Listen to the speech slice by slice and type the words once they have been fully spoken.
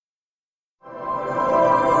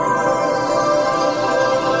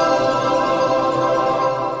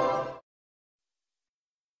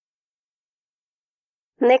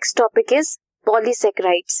Next topic is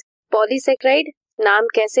polysaccharides. Polysaccharide नाम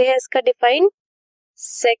कैसे है इसका define?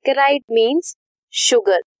 Saccharide means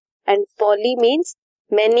sugar and poly means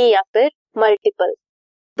many या फिर मल्टीपल।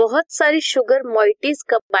 बहुत सारी शुगर मॉइटीज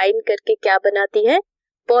कंबाइन करके क्या बनाती है?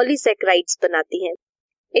 पॉलीसेक्राइड्स बनाती हैं।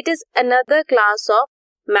 It is another class of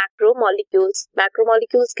macromolecules.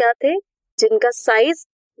 Macromolecules क्या थे? जिनका साइज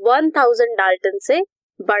 1000 डाल्टन से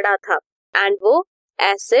बड़ा था एंड वो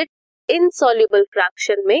एसिड इनसॉल्युबल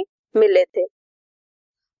फ्रैक्शन में मिले थे।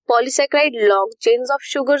 Polysaccharide long chains of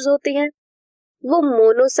sugars होती हैं। वो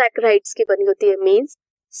मोनोसैकेराइड्स की बनी होती है, मींस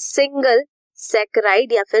सिंगल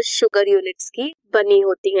सैकेराइड या फिर शुगर यूनिट्स की बनी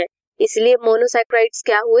होती हैं। इसलिए मोनोसैकेराइड्स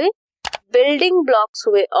क्या हुए? बिल्डिंग ब्लॉक्स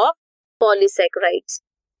हुए of polysaccharides.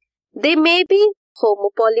 They may be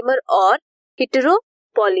homopolymer और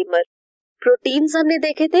हेटेरोपॉलीमर। प्रोटीन्स हमने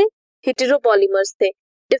देखे थे, हेटेरोपॉलीमर्स थे,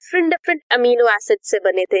 डिफरेंट अमीनो एसिड से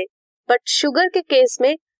बने थे। बट शुगर के केस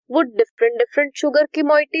में वो डिफरेंट शुगर की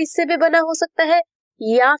मोइटीज से भी बना हो सकता है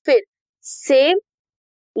या फिर सेम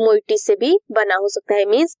मोइटी से भी बना हो सकता है।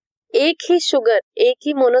 मींस एक ही शुगर, एक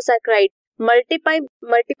ही मोनोसैकेराइड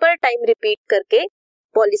मल्टीपल टाइम रिपीट करके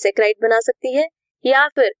पॉलीसेक्राइड बना सकती है या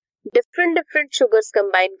फिर डिफरेंट शुगर्स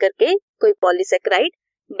कंबाइन करके कोई पॉलीसेक्राइड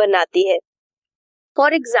बनाती है।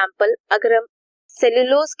 फॉर एग्जाम्पल अगर हम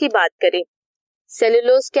सेल्यूलोज की बात करें,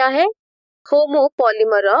 सेल्यूलोज क्या है?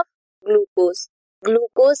 Homopolymer of glucose.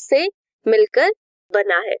 ग्लूकोज से मिलकर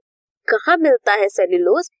बना है। कहाँ मिलता है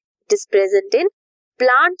cellulose? It is present in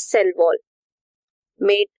plant cell wall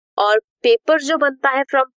made. और पेपर जो बनता है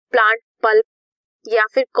फ्रॉम प्लांट पल्प या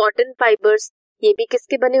फिर कॉटन फाइबर्स, ये भी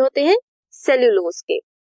किसके बने होते हैं? सेल्यूलोज के।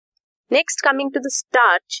 Next coming to the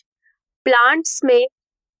starch. Plants में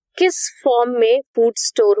किस फॉर्म में फूड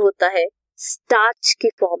स्टोर होता है? स्टार्च की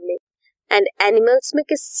फॉर्म में। एंड एनिमल्स में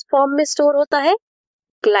किस फॉर्म में स्टोर होता है?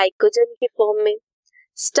 ग्लाइकोजन की फॉर्म में।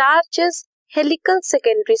 Starch is helical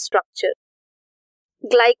secondary structure.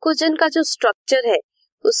 Glycogen का जो स्ट्रक्चर है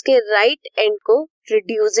उसके राइट एंड को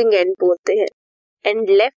रिड्यूसिंग एंड बोलते हैं एंड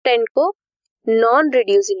लेफ्ट एंड को नॉन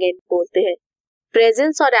रिड्यूसिंग एंड बोलते हैं।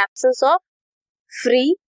 प्रेजेंस और absence of free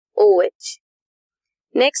OH।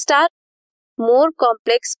 Next are more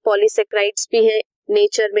complex polysaccharides भी है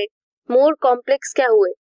नेचर में। मोर कॉम्प्लेक्स क्या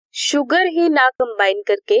हुए? शुगर ही ना कंबाइन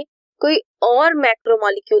करके कोई और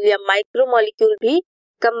मैक्रोमोलिक्यूल या माइक्रोमोलिक्यूल भी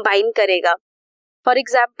कंबाइन करेगा। For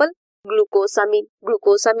example glucosamine.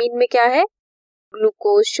 ग्लूकोसामीन में क्या है?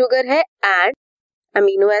 ग्लूकोज शुगर है एंड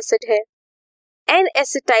अमीनो एसिड है। एन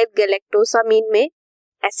एसिटाइल गैलेक्टोसामीन में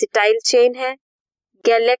एसिटाइल चेन है,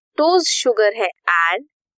 गैलेक्टोज शुगर है एंड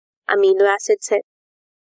अमीनो एसिड्स है।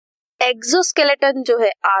 एक्सोस्केलेटन जो है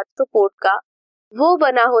आर्थ्रोपोड का, वो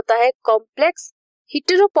बना होता है कॉम्प्लेक्स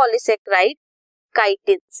हेटेरोपॉलीसेक्राइड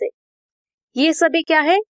काइटिन से। ये सभी क्या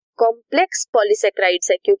है? कॉम्प्लेक्स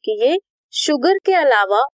पॉलीसेक्राइड्स है क्योंकि ये शुगर के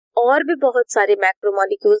अलावा और भी बहुत सारे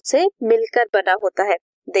मैक्रोमोलिक्यूल से मिलकर बना होता है।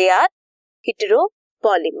 They are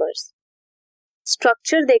heteropolymers.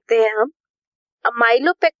 स्ट्रक्चर देखते हैं हम।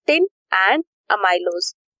 अमाइलोपेक्टिन एंड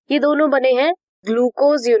अमाइलोज, ये दोनों बने हैं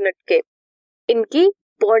ग्लूकोज यूनिट के। इनकी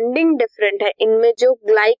बॉन्डिंग डिफरेंट है। इनमें जो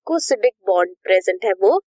ग्लाइकोसिडिक बॉन्ड प्रेजेंट है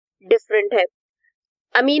वो डिफरेंट है।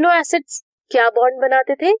 अमीनो एसिड्स क्या बॉन्ड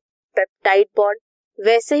बनाते थे? Peptide bond.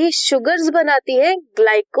 वैसे ही शुगर्स बनाती है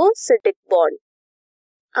ग्लाइकोसिडिक बॉन्ड।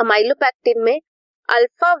 अमाइलोपेक्टिन में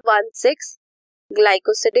अल्फा 1,6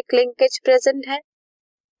 ग्लाइकोसिडिक लिंकेज प्रेजेंट है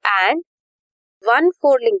एंड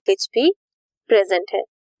 1,4 लिंकेज भी प्रेजेंट है।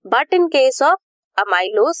 But in case of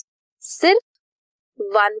amylose सिर्फ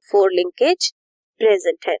 1,4 लिंकेज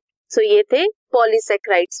प्रेजेंट है। सो ये थे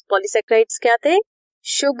पॉलीसेक्राइड्स। पॉलीसेक्राइड्स क्या थे?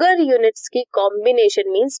 शुगर यूनिट्स की combination,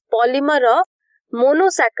 means polymer of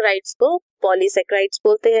monosaccharides को पॉलीसेक्राइड्स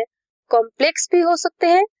बोलते हैं। कॉम्प्लेक्स भी हो सकते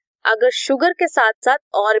हैं। अगर शुगर के साथ साथ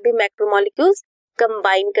और भी मैक्रोमोलिक्यूल्स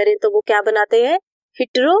कंबाइन करें तो वो क्या बनाते हैं?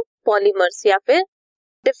 हेटेरोपॉलीमर्स या फिर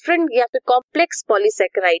डिफरेंट या फिर कॉम्प्लेक्स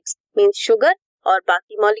पॉलीसेकेराइड्स, मींस शुगर और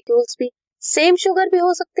बाकी मॉलिक्यूल्स भी। सेम शुगर भी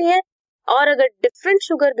हो सकती है और अगर डिफरेंट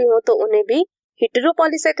शुगर भी हो तो उन्हें भी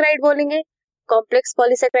हेटेरोपॉलीसेकेराइड बोलेंगे। कॉम्प्लेक्स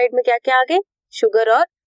पॉलीसेकेराइड में क्या क्या आ गए? शुगर और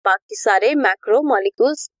बाकी सारे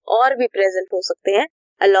मैक्रोमोलिक्यूल्स और भी प्रेजेंट हो सकते हैं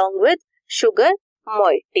along with sugar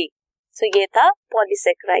moiety. So ये था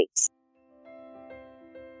polysaccharides.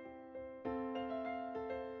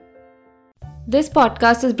 This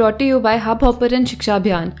podcast is brought to you by Hubhopper and Shiksha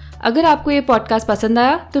Abhiyan. अगर आपको ये पॉडकास्ट पसंद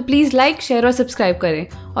आया तो प्लीज़ लाइक, शेयर और सब्सक्राइब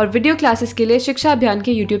करें और वीडियो क्लासेस के लिए शिक्षा अभियान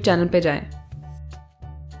के YouTube चैनल पर जाएं।